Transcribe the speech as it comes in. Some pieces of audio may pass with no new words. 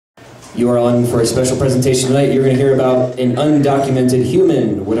You are on for a special presentation tonight. You're going to hear about an undocumented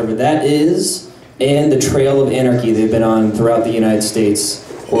human, whatever that is, and the trail of anarchy they've been on throughout the United States,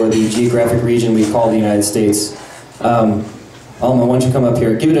 or the geographic region we call the United States. Alma, why don't you come up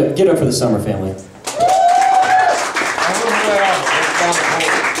here? Give it up for the Summer family.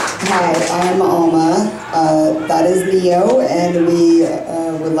 Hi, I'm Alma. That is Neo, and we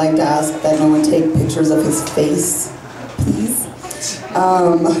would like to ask that no one take pictures of his face, please.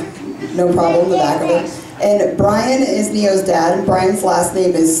 No problem, the back of it. And Brian is Neo's dad, and Brian's last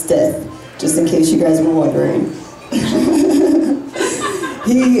name is Stith, just in case you guys were wondering.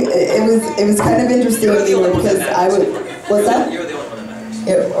 It was kind of interesting, because I would, what's that? You're the only one that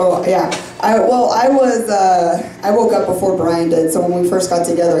matters. Yeah. I woke up before Brian did, so when we first got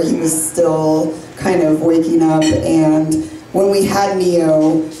together, he was still kind of waking up, and when we had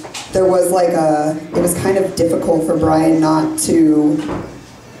Neo, there was it was kind of difficult for Brian not to,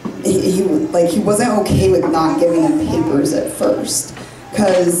 he wasn't okay with not giving him papers at first,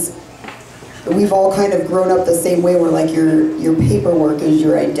 because we've all kind of grown up the same way where your paperwork is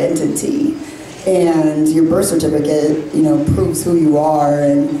your identity, and your birth certificate, proves who you are,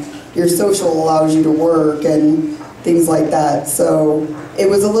 and your social allows you to work and things like that. So it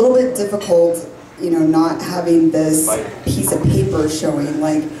was a little bit difficult, not having this piece of paper showing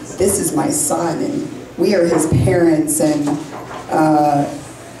this is my son and we are his parents, and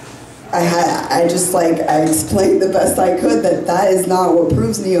I explained the best I could that is not what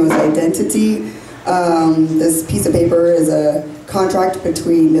proves Neo's identity. This piece of paper is a contract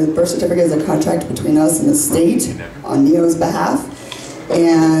between, the birth certificate is a contract between us and the state on Neo's behalf,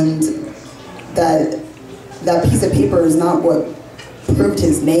 and that piece of paper is not what proved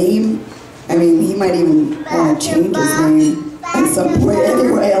his name. I mean, he might even want to change his name at some point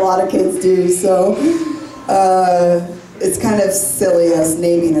anyway, a lot of kids do, so it's kind of silly us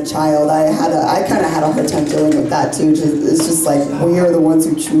naming a child. I kind of had a hard time dealing with that too. It's just we are the ones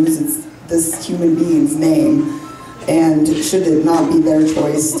who choose this human being's name, and should it not be their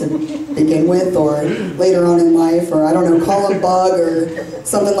choice to begin with, or later on in life, or I don't know, call them Bug or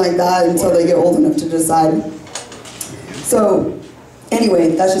something like that until they get old enough to decide. So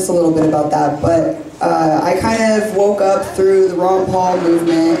anyway, that's just a little bit about that, but I kind of woke up through the Ron Paul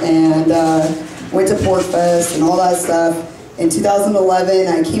movement and went to Pork Fest and all that stuff. In 2011,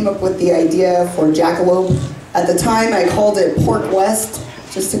 I came up with the idea for Jackalope. At the time, I called it Pork West,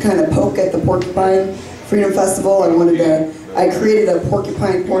 just to kind of poke at the Porcupine Freedom Festival. I created a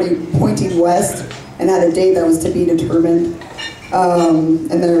porcupine pointing west and had a date that was to be determined.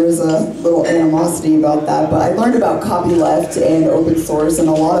 And there was a little animosity about that, but I learned about copyleft and open source and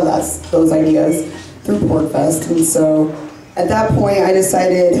a lot of those ideas through Porkfest. And so at that point I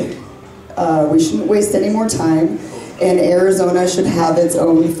decided we shouldn't waste any more time, and Arizona should have its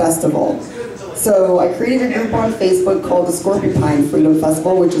own festival. So I created a group on Facebook called the Porcupine Freedom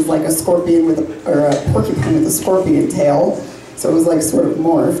Festival, which is like a scorpion or a porcupine with a scorpion tail. So it was sort of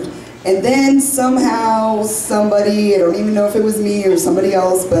morphed. And then somehow somebody, I don't even know if it was me or somebody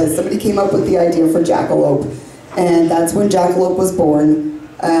else, but somebody came up with the idea for Jackalope. And that's when Jackalope was born.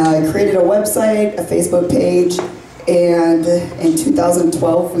 I created a website, a Facebook page, and in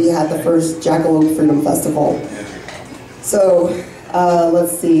 2012 we had the first Jackalope Freedom Festival. So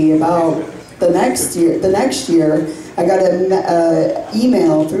let's see, about the next year, I got an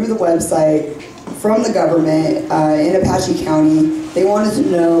email through the website from the government in Apache County. They wanted to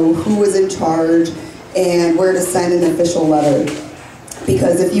know who was in charge and where to send an official letter.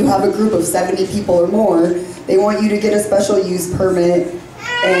 Because if you have a group of 70 people or more, they want you to get a special use permit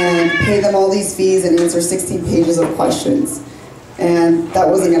and pay them all these fees and answer 16 pages of questions. And that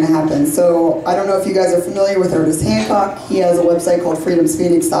wasn't going to happen. So I don't know if you guys are familiar with Ernest Hancock. He has a website called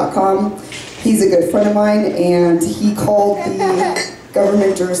freedomsphoenix.com. He's a good friend of mine, and he called the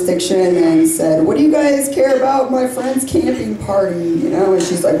government jurisdiction and said, "What do you guys care about my friend's camping party?" And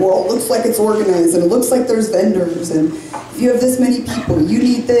she's like, "Well, it looks like it's organized, and it looks like there's vendors, and if you have this many people, you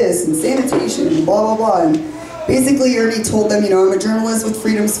need this, and sanitation, and blah, blah, blah." And basically, Ernie told them, I'm a journalist with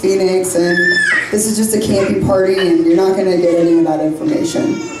Freedom's Phoenix, and this is just a camping party, and you're not going to get any of that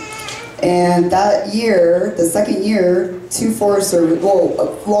information. And that year, the second year,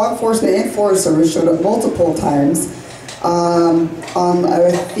 law enforcement and Forest Service showed up multiple times.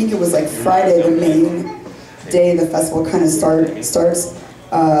 I think it was Friday, the main day the festival kind of starts.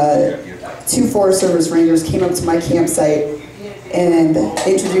 2 Forest Service Rangers came up to my campsite and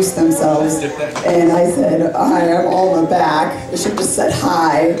introduced themselves, and I said, "Hi, I'm Alma back." I should have just said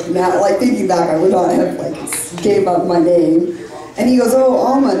hi. Now, thinking back, I would not have gave up my name. And he goes, "Oh,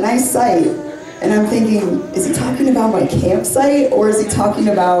 Alma, nice site." And I'm thinking, is he talking about my campsite, or is he talking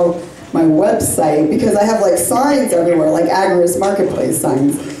about my website, because I have like signs everywhere, like Agorist Marketplace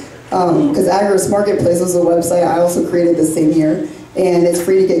signs. Because Agorist Marketplace was a website I also created the same year, and it's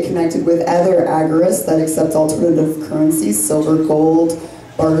free to get connected with other agorists that accept alternative currencies, silver, gold,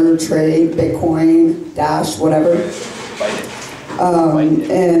 barter, trade, Bitcoin, Dash, whatever.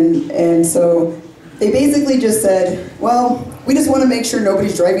 And so they basically just said, well, we just want to make sure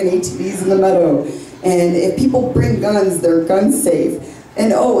nobody's driving ATVs in the meadow, and if people bring guns, they're gun safe.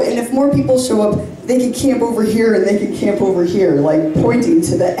 And oh, and if more people show up, they can camp over here and they can camp over here, like pointing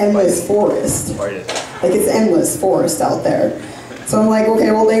to the endless forest. Like it's endless forest out there. So I'm like,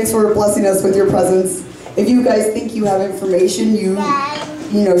 okay, well, thanks for blessing us with your presence. If you guys think you have information you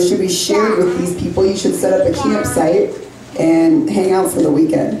know, should be shared with these people, you should set up a campsite and hang out for the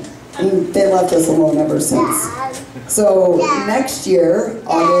weekend. And they left us alone ever since. So next year,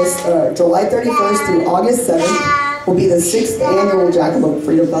 July 31st through August 7th, will be the 6th annual Jackalope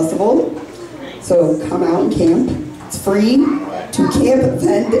Freedom Festival. So come out and camp. It's free to camp,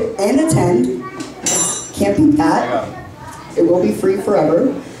 vend, and attend. Can't beat that. It will be free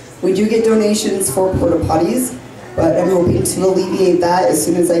forever. We do get donations for porta potties, but I'm hoping to alleviate that as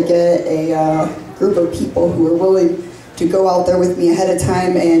soon as I get a group of people who are willing to go out there with me ahead of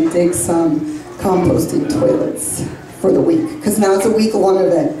time and dig some composting toilets for the week. Because now it's a week-long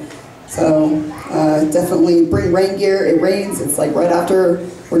event. So definitely bring rain gear. It rains. It's like right after,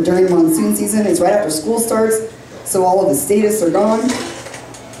 we're during monsoon season. It's right after school starts. So all of the statists are gone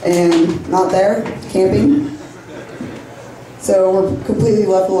and not there, camping. So we're completely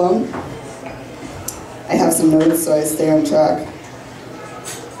left alone. I have some notes so I stay on track.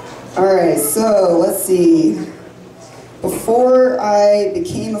 All right, so let's see. Before I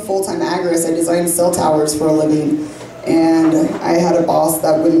became a full-time agorist, I designed cell towers for a living. And I had a boss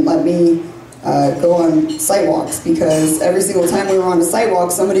that wouldn't let me go on sidewalks, because every single time we were on a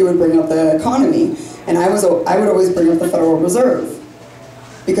sidewalk, somebody would bring up the economy. And I would always bring up the Federal Reserve,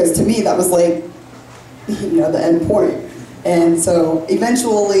 because to me that was like, you know, the end point. And so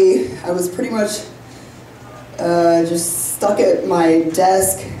eventually I was pretty much just stuck at my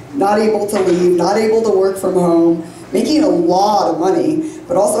desk, not able to leave, not able to work from home, making a lot of money,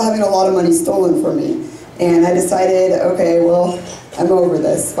 but also having a lot of money stolen from me. And I decided, okay, well, I'm over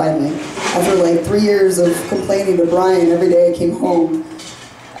this, finally. After like 3 years of complaining to Brian every day I came home,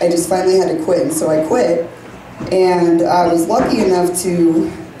 I just finally had to quit. And so I quit, and I was lucky enough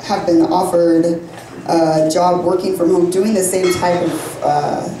to have been offered a job working from home, doing the same type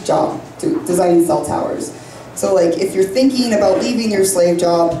of job, designing cell towers. So like, if you're thinking about leaving your slave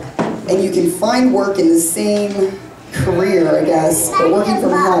job, and you can find work in the same career, I guess, but working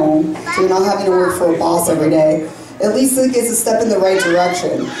from home, so you're not having to work for a boss every day, at least it gets a step in the right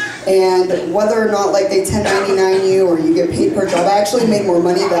direction. And whether or not like they 1099 you or you get paid per job, I actually made more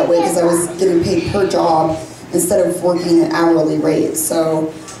money that way because I was getting paid per job instead of working an hourly rate.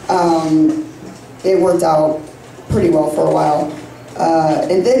 So it worked out pretty well for a while.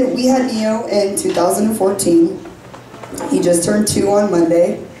 And then we had Neo in 2014. He just turned 2 on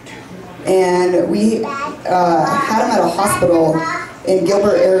Monday. And we had him at a hospital in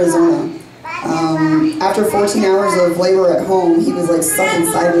Gilbert, Arizona. After 14 hours of labor at home, he was like stuck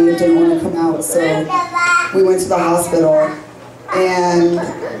inside me and didn't want to come out. So we went to the hospital. And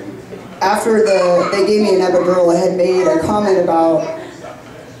after they gave me an epidural, I had made a comment about,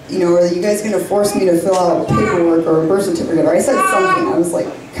 you know, are you guys going to force me to fill out paperwork or a birth certificate? Or I said something. I was like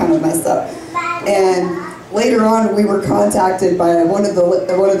kind of messed up. And later on, we were contacted by one of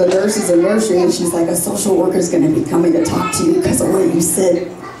the nurses in nursery, and she's like, a social worker's going to be coming to talk to you because of what you said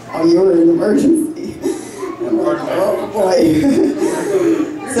while you were in emergency. And I'm like, oh boy.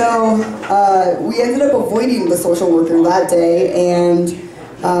 So we ended up avoiding the social worker that day, and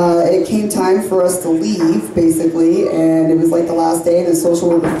it came time for us to leave, basically, and it was like the last day, and the social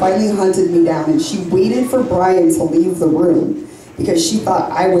worker finally hunted me down, and she waited for Brian to leave the room because she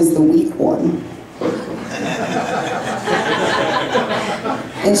thought I was the weak one.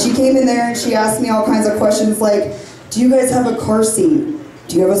 And she came in there and she asked me all kinds of questions like, do you guys have a car seat?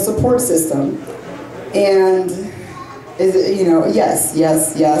 Do you have a support system? And, you know, yes,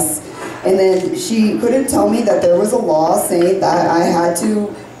 yes, yes. And then she couldn't tell me that there was a law saying that I had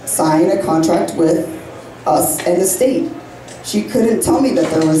to sign a contract with us and the state. She couldn't tell me that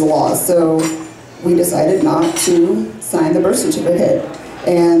there was a law, so we decided not to sign the birth certificate.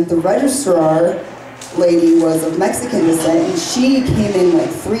 And the registrar lady was of Mexican descent, and she came in like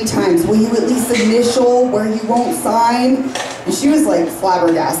 3 times. Will you at least initial where you won't sign? And she was like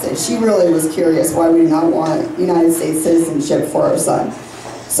flabbergasted. She really was curious why we did not want United States citizenship for our son.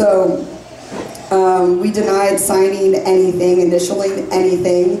 So We denied signing anything, initialing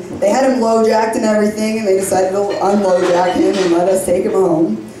anything. They had him low-jacked and everything, and they decided to unlow-jack him and let us take him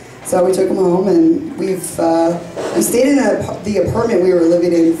home. So we took him home, and we stayed in the apartment we were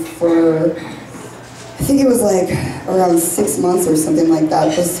living in for, I think it was like around 6 months or something like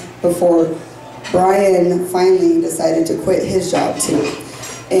that, just before Brian finally decided to quit his job too.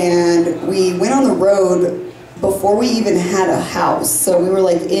 And we went on the road before we even had a house. So we were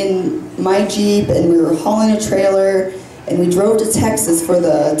like in my Jeep, and we were hauling a trailer, and we drove to Texas for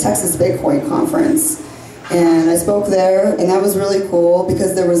the Texas Bitcoin conference. And I spoke there, and that was really cool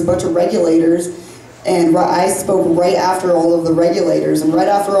because there was a bunch of regulators, and I spoke right after all of the regulators. And right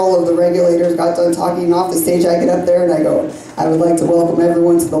after all of the regulators got done talking off the stage, I get up there and I go, I would like to welcome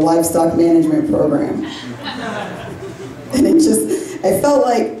everyone to the livestock management program. And it just, I felt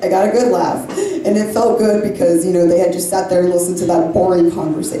like I got a good laugh. And it felt good because, you know, they had just sat there and listened to that boring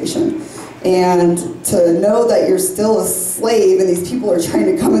conversation. And to know that you're still a slave and these people are trying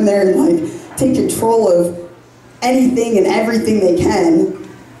to come in there and like take control of anything and everything they can,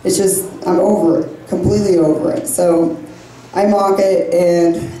 it's just, I'm over it, completely over it. So I mock it,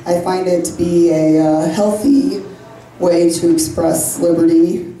 and I find it to be a healthy way to express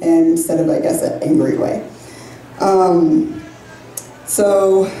liberty, and instead of, I guess, an angry way.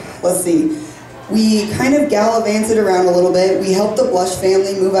 So let's see. We kind of gallivanted around a little bit. We helped the Blush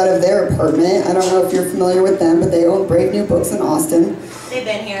family move out of their apartment. I don't know if you're familiar with them, but they own Brave New Books in Austin. They've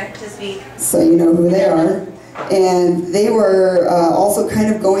been here to speak. So you know who they are. And they were also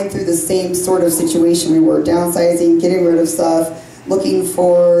kind of going through the same sort of situation we were, downsizing, getting rid of stuff, looking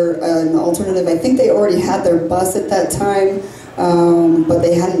for an alternative. I think they already had their bus at that time, but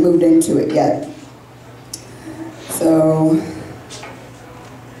they hadn't moved into it yet. So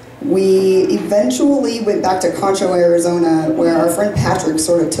we eventually went back to Concho, Arizona, where our friend Patrick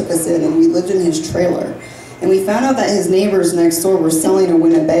sort of took us in, and we lived in his trailer. And we found out that his neighbors next door were selling a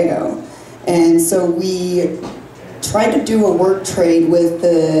Winnebago. And so we tried to do a work trade with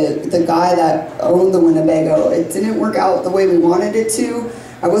the guy that owned the Winnebago. It didn't work out the way we wanted it to.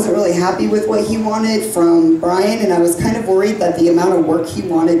 I wasn't really happy with what he wanted from Brian, and I was kind of worried that the amount of work he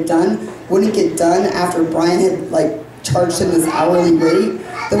wanted done wouldn't get done after Brian had like charged him his hourly rate.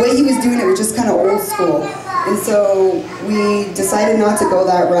 The way he was doing it was just kind of old school. And so we decided not to go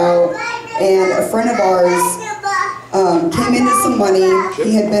that route, and a friend of ours came into some money.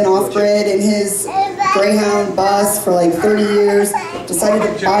 He had been off-grid in his Greyhound bus for like 30 years, decided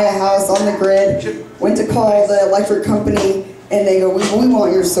to buy a house on the grid, went to call the electric company, and they go, we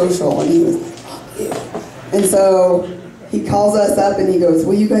want your social. And he was like, fuck you. And so he calls us up and he goes,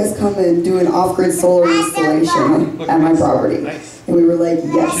 will you guys come and do an off-grid solar installation at my property? And we were like,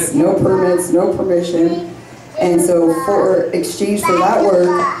 yes, no permits, no permission. And so for exchange for that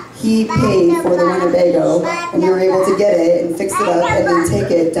work, he paid for the Winnebago, and we were able to get it and fix it up and then take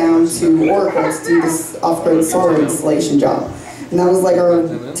it down to Oracle to do this off-grid solar installation job. And that was like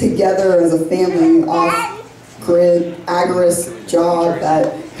our together as a family off-grid Agorist job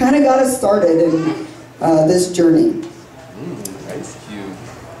that kind of got us started in this journey. Nice cue.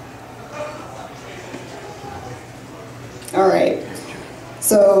 All right.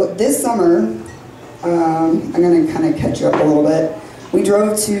 So this summer, I'm going to kind of catch you up a little bit. We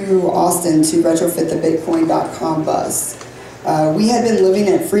drove to Austin to retrofit the Bitcoin.com bus. We had been living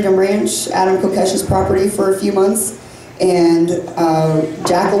at Freedom Ranch, Adam Kokesh's property, for a few months, and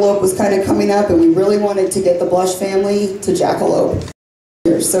Jackalope was kind of coming up, and we really wanted to get the Blush family to Jackalope.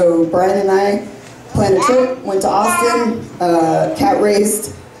 So Brian and I planned a trip, went to Austin, Kat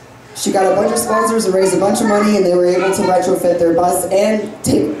raised, she got a bunch of sponsors and raised a bunch of money, and they were able to retrofit their bus and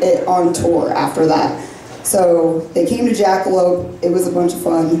take it on tour after that. So they came to Jackalope. It was a bunch of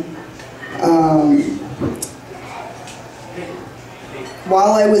fun.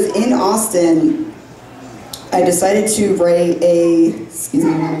 While I was in Austin, I decided to write a, excuse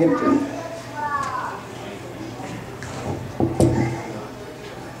me, I'm gonna get a drink.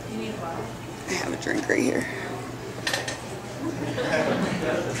 I have a drink right here.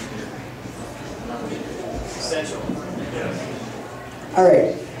 Essential. All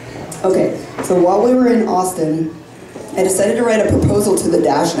right. Okay, so while we were in Austin, I decided to write a proposal to the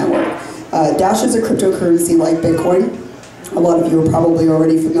Dash network. Dash is a cryptocurrency like Bitcoin. A lot of you are probably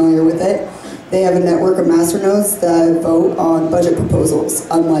already familiar with it. They have a network of masternodes that vote on budget proposals,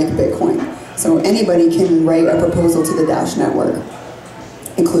 unlike Bitcoin. So anybody can write a proposal to the Dash network,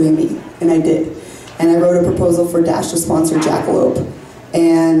 including me, and I did. And I wrote a proposal for Dash to sponsor Jackalope,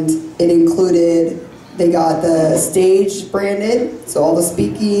 and it included, they got the stage branded, so all the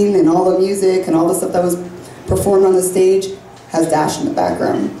speaking and all the music and all the stuff that was performed on the stage has Dash in the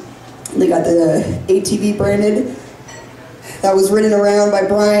background. They got the ATV branded. That was ridden around by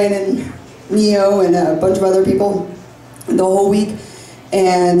Brian and Neo and a bunch of other people the whole week.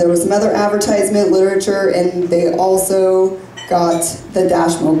 And there was some other advertisement, literature, and they also got the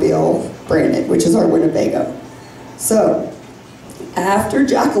Dashmobile branded, which is our Winnebago. So, after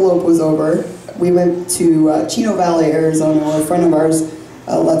Jackalope was over, we went to Chino Valley, Arizona, where a friend of ours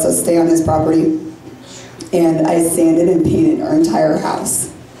lets us stay on his property. And I sanded and painted our entire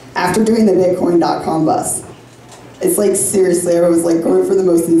house after doing the Bitcoin.com bust. It's like, seriously, I was like going for the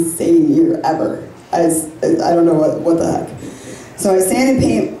most insane year ever. I don't know what the heck. So I sand and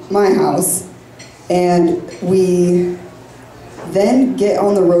paint my house, and we then get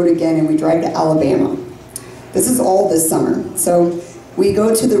on the road again and we drive to Alabama. This is all this summer. So we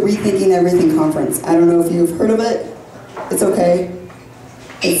go to the Rethinking Everything conference. I don't know if you've heard of it. It's okay.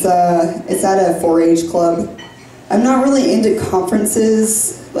 It's at a 4-H club. I'm not really into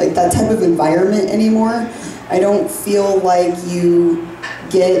conferences, like that type of environment anymore. I don't feel like you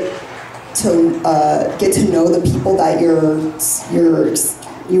get to know the people that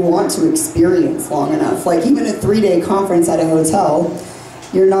you want to experience long enough. Like even a 3-day conference at a hotel,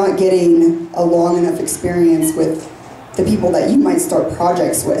 you're not getting a long enough experience with the people that you might start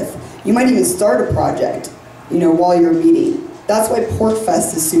projects with. You might even start a project, while you're meeting. That's why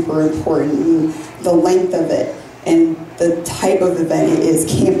PorkFest is super important, and the length of it, and the type of event it is,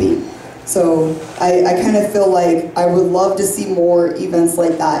 camping. So I kind of feel like I would love to see more events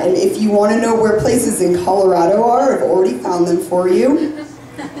like that. And if you want to know where places in Colorado are, I've already found them for you.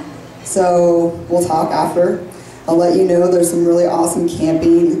 So we'll talk after. I'll let you know there's some really awesome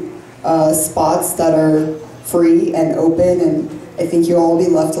camping spots that are free and open, and I think you'll all be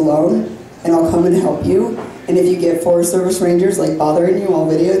left alone, and I'll come and help you. And if you get Forest Service Rangers like bothering you, I'll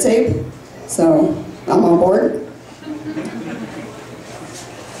videotape. So I'm on board.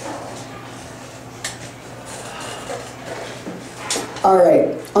 All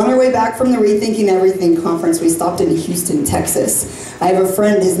right, on our way back from the Rethinking Everything conference, we stopped in Houston, Texas. I have a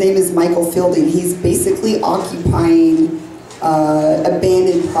friend, his name is Michael Fielding. He's basically occupying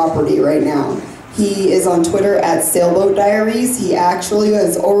abandoned property right now. He is on Twitter at Sailboat Diaries. He actually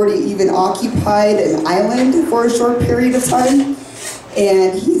has already even occupied an island for a short period of time,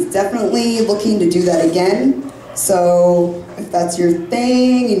 and he's definitely looking to do that again. So if that's your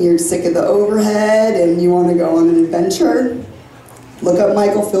thing and you're sick of the overhead and you want to go on an adventure, look up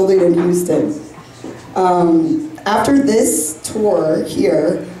Michael Fielding in Houston. After this tour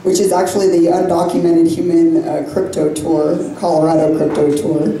here, which is actually the Undocumented Human Crypto Tour, Colorado Crypto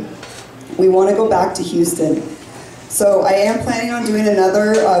Tour, we want to go back to Houston. So I am planning on doing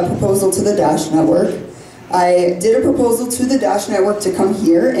another proposal to the Dash Network. I did a proposal to the Dash Network to come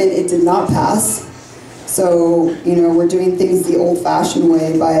here, and it did not pass. So, we're doing things the old-fashioned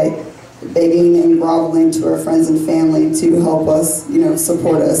way by begging and groveling to our friends and family to help us,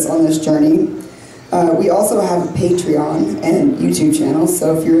 support us on this journey. We also have a Patreon and YouTube channel,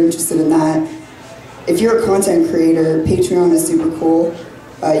 so if you're interested in that, if you're a content creator, Patreon is super cool.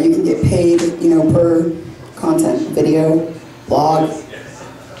 You can get paid, per content, video, blog,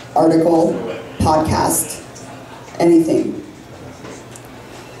 article, podcast, anything.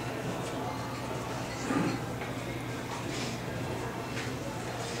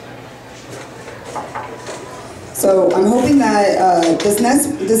 So I'm hoping that this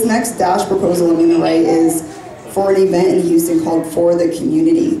next Dash proposal I'm going to write is for an event in Houston called For the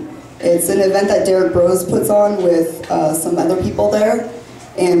Community. It's an event that Derek Bros puts on with some other people there,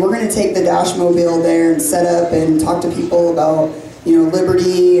 and we're going to take the Dash Mobile there and set up and talk to people about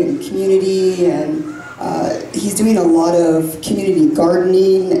liberty and community, and he's doing a lot of community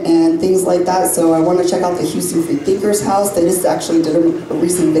gardening and things like that. So I want to check out the Houston Free Thinkers House. They just actually did a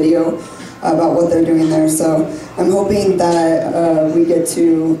recent video about what they're doing there. So I'm hoping that we get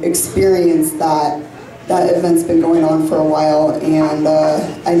to experience that. That event's been going on for a while, and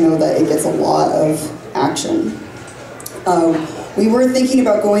I know that it gets a lot of action. We were thinking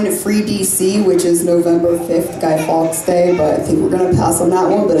about going to Free DC, which is November 5th, Guy Fawkes Day, but I think we're going to pass on that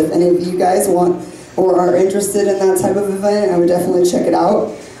one. But if any of you guys want or are interested in that type of event, I would definitely check it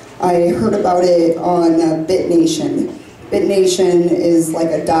out. I heard about it on BitNation. BitNation is like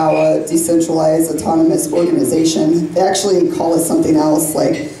a DAO, a decentralized autonomous organization. They actually call it something else,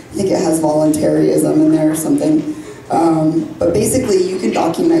 like I think it has voluntarism in there or something. But basically you can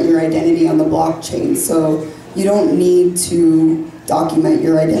document your identity on the blockchain, so you don't need to document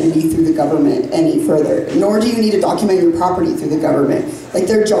your identity through the government any further, nor do you need to document your property through the government. Like,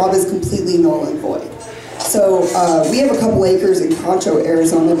 their job is completely null and void. So we have a couple acres in Concho,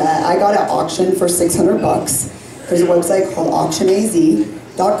 Arizona that I got at auction for 600 bucks. There's a website called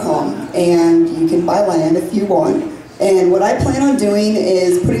AuctionAZ and you can buy land if you want. And what I plan on doing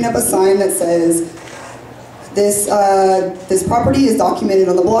is putting up a sign that says, this property is documented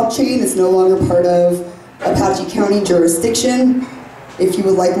on the blockchain. It's no longer part of Apache County jurisdiction. If you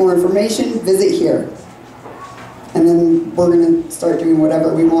would like more information, visit here. And then we're going to start doing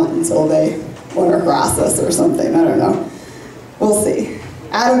whatever we want until they want to harass us or something. I don't know. We'll see.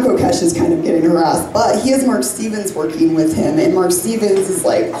 Adam Kokesh is kind of getting harassed, but he has Mark Stevens working with him, and Mark Stevens is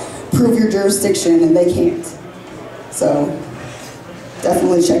like, prove your jurisdiction, and they can't. So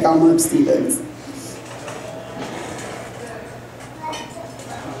definitely check out Mark Stevens.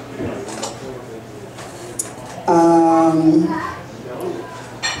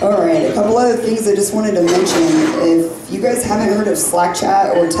 Alright, a couple other things I just wanted to mention. If you guys haven't heard of Slack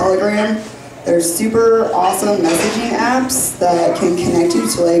Chat or Telegram, there's super awesome messaging apps that can connect you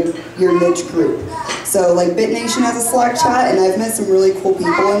to like your niche group. So like BitNation has a Slack Chat, and I've met some really cool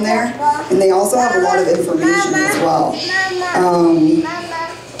people in there, and they also have a lot of information as well.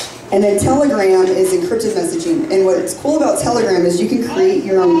 And then Telegram is encrypted messaging, and what's cool about Telegram is you can create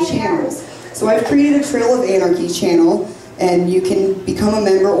your own channels. So I've created a Trail of Anarchy channel, and you can become a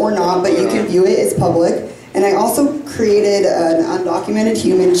member or not, but you can view it, it's public. And I also created an Undocumented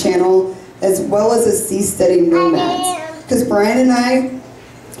Human channel, as well as a Seasteading Nomad. Because Brian and I,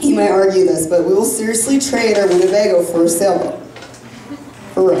 he might argue this, but we will seriously trade our Winnebago for a sailboat.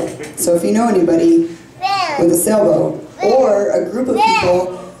 For real. So if you know anybody with a sailboat, or a group of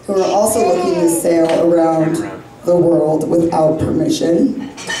people who are also looking to sail around the world without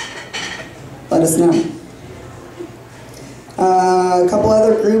permission, let us know. A couple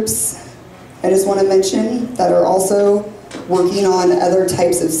other groups I just want to mention that are also working on other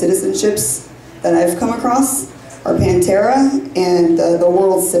types of citizenships that I've come across are Pantera and the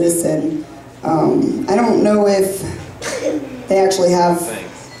World Citizen. I don't know if they actually have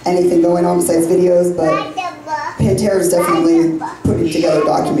anything going on besides videos, but Pantera is definitely putting together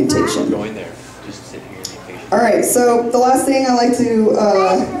documentation. Going there. Just sit here and be patient. Alright, so the last thing I like to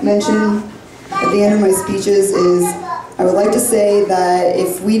mention at the end of my speeches is I would like to say that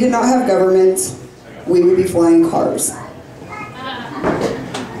if we did not have government, we would be flying cars.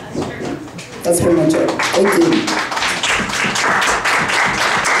 That's pretty much it. Thank you.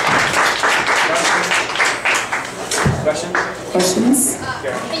 Questions? Questions?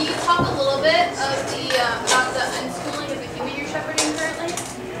 Can you talk a little bit of about the unschooling of the human you're shepherding currently?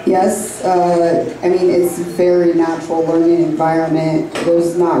 Yes, I mean, it's a very natural learning environment.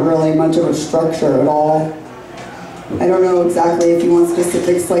 There's not really much of a structure at all. I don't know exactly if you want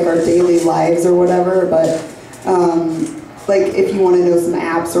specifics like our daily lives or whatever, but like if you want to know some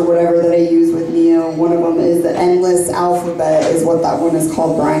apps or whatever that I use with Neo, one of them is the Endless Alphabet is what that one is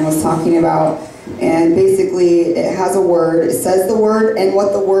called Brian was talking about. And basically it has a word, it says the word and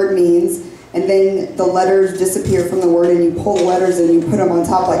what the word means, and then the letters disappear from the word and you pull the letters and you put them on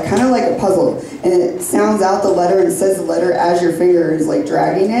top, like kind of like a puzzle. And it sounds out the letter and says the letter as your finger is like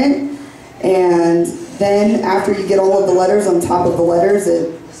dragging it. And then after you get all of the letters on top of the letters,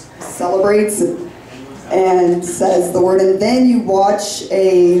 it celebrates and says the word. And then you watch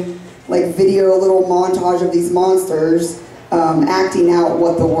a like video, a little montage of these monsters acting out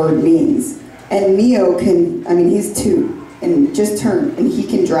what the word means. And Neo can, I mean, he's 2 and just turned, and he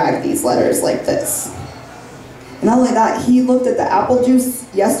can drag these letters like this. And not only that, he looked at the apple juice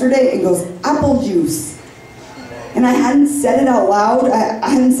yesterday and goes, apple juice. And I hadn't said it out loud. I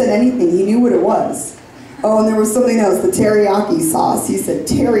hadn't said anything. He knew what it was. Oh, and there was something else, the teriyaki sauce. He said,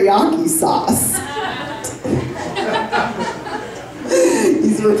 teriyaki sauce.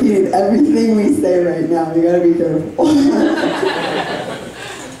 He's repeated everything we say right now. You gotta be careful.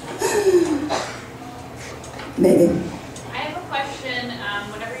 Megan. I have a question.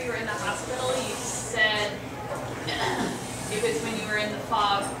 Whenever you were in the hospital, you said it was when you were in the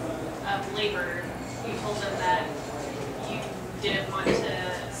fog of labor, you told them that you didn't want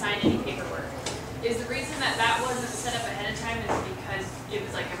to sign any paperwork. Is the reason that that wasn't set up ahead of time is because it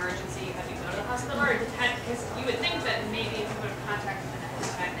was like emergency, you had to go to the hospital, or because you would think that maybe if you would have contacted them ahead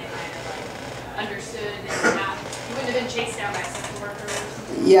of time, they might have like understood and not, you wouldn't have been chased down by social workers.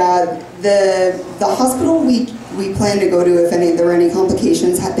 Yeah, the hospital we plan to go to, if there were any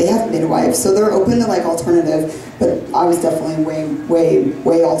complications, they have midwives, so they're open to like alternative, but I was definitely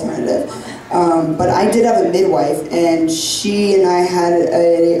way alternative. But I did have a midwife, and she and I had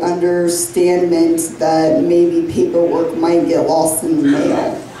an understanding that maybe paperwork might get lost in the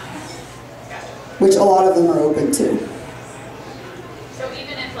mail, which a lot of them are open to. So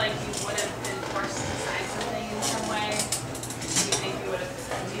even if like you would have been forced to sign something in some way,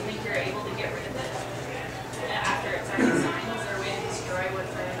 do you think you're able to get rid of it after it's already signed? Is there a way to destroy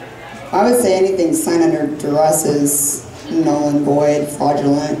what's I would say anything signed under duress is null and void,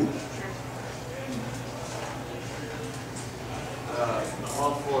 fraudulent. I'm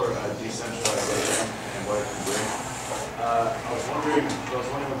all for decentralization and what it can bring. I was wondering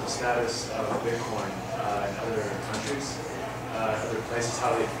what the status of Bitcoin in other countries, other places,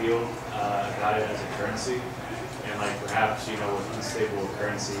 how they feel about it as a currency, and like perhaps with unstable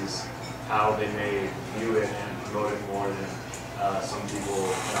currencies, how they may view it and promote it more than some people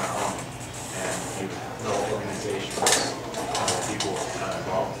in our home and no organizations, people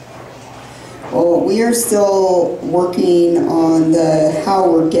involved. Well, we are still working on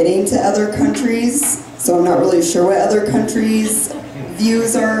how we're getting to other countries, so I'm not really sure what other countries'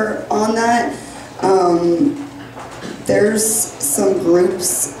 views are on that. There's some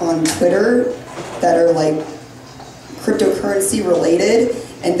groups on Twitter that are like cryptocurrency related,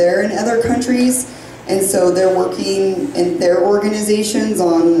 and they're in other countries, and so they're working in their organizations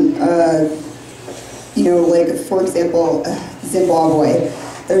on, like for example, Zimbabwe.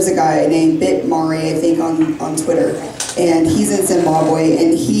 There's a guy named BitMari, I think, on Twitter, and he's in Zimbabwe,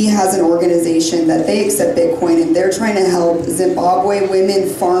 and he has an organization that they accept Bitcoin, and they're trying to help Zimbabwe women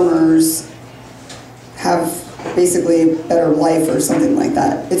farmers have basically a better life or something like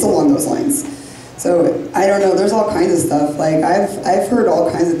that. It's along those lines. So I don't know, there's all kinds of stuff. Like I've heard all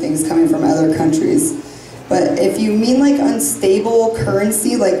kinds of things coming from other countries. But if you mean like unstable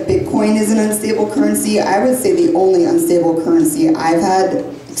currency, like Bitcoin is an unstable currency, I would say the only unstable currency I've had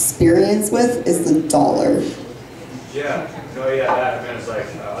experience with is the dollar. Yeah, that. I mean, it's like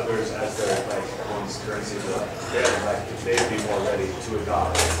others as their one's currencies, they'd be more ready to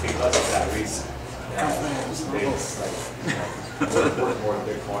adopt because of that reason. They work more than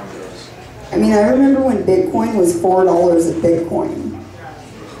Bitcoin does. I mean, I remember when Bitcoin was $4 a Bitcoin.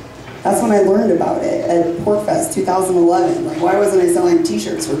 That's when I learned about it at PorkFest 2011. Like, why wasn't I selling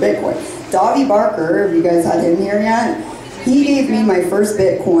t-shirts for Bitcoin? Davy Barker, have you guys had him here yet? He gave me my first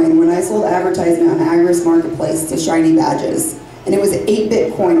Bitcoin when I sold advertising on Agorism Marketplace to Shiny Badges. And it was 8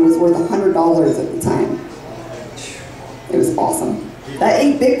 Bitcoin, was worth $100 at the time. It was awesome. That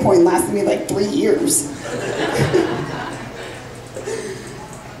 8 Bitcoin lasted me like 3 years.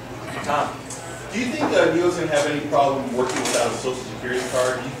 Tom? Do you think Neo's going to have any problem working without a social security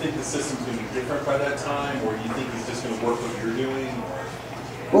card? Do you think the system's going to be different by that time, or do you think it's just going to work what you're doing?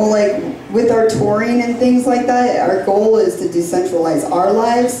 Well, like with our touring and things like that, our goal is to decentralize our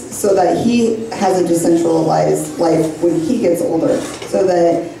lives so that he has a decentralized life when he gets older. So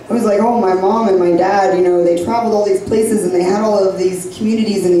that I was like, oh, my mom and my dad, they traveled all these places and they had all of these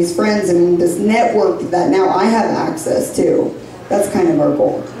communities and these friends and this network that now I have access to. That's kind of our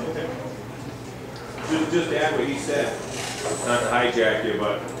goal. Just to add what he said, not to hijack you,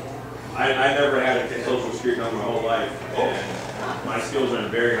 but I never had a social security number my whole life, and my skills are in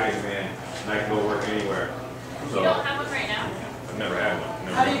very high demand, and I can go work anywhere. So, You don't have one right now? I've never had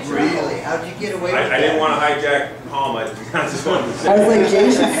one. How did you really? How did you get away with that? I didn't want to hijack home. I just wanted to say. I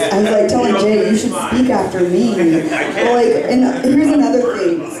was like telling Jay, you should speak after me. Well, and here's another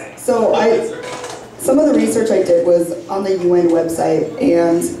thing. So some of the research I did was on the UN website,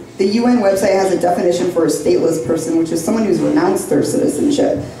 and the UN website has a definition for a stateless person, which is someone who's renounced their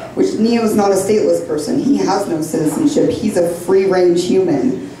citizenship, which Neo's not a stateless person. He has no citizenship. He's a free-range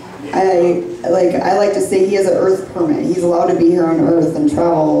human. I like to say he has an Earth permit. He's allowed to be here on Earth and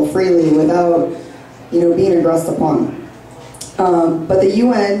travel freely without, being aggressed upon. But the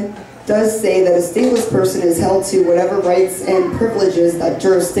UN does say that a stateless person is held to whatever rights and privileges that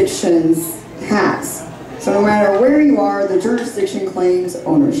jurisdictions has. So no matter where you are, the jurisdiction claims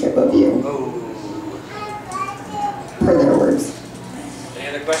ownership of you. Per their words. Any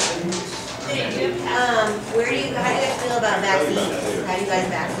other questions? How do you guys feel about vaccines? Have you guys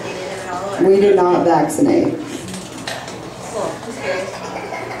vaccinated him at all? Or? We did not vaccinate. Cool. Just curious.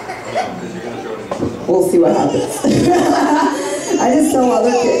 We'll see what happens. I just tell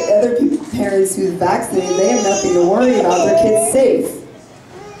other parents who's vaccinated, they have nothing to worry about. Their kid's safe.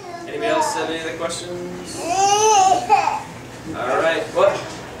 Anybody else have any other questions? All right.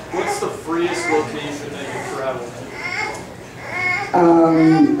 What's the freest location that you traveled to?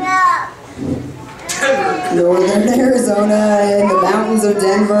 Northern Arizona, in the mountains of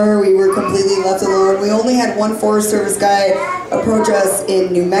Denver. We were completely left alone. We only had one Forest Service guy approach us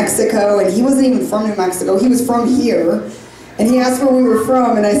in New Mexico, and he wasn't even from New Mexico. He was from here. And he asked where we were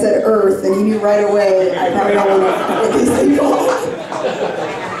from, and I said Earth, and he knew right away I probably don't want to with these people.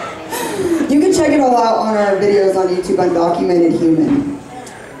 You can check it all out on our videos on YouTube, Undocumented Human.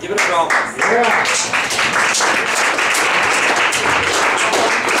 Give it a call. Yeah.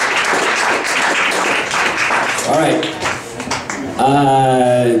 All right.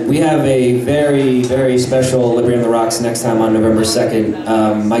 We have a very, very special Liberty on the Rocks next time on November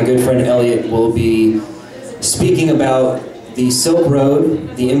 2nd. My good friend Elliot will be speaking about the Silk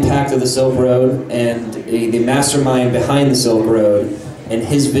Road, the impact of the Silk Road, and the mastermind behind the Silk Road, and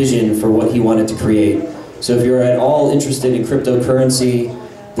his vision for what he wanted to create. So if you're at all interested in cryptocurrency,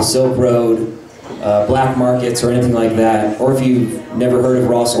 the Silk Road, black markets, or anything like that, or if you've never heard of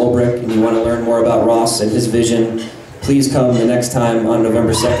Ross Ulbricht and you want to learn more about Ross and his vision, please come the next time on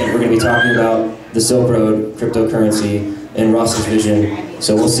November 2nd. We're going to be talking about the Silk Road, cryptocurrency, and Ross's vision.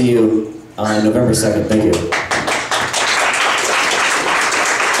 So we'll see you on November 2nd. Thank you.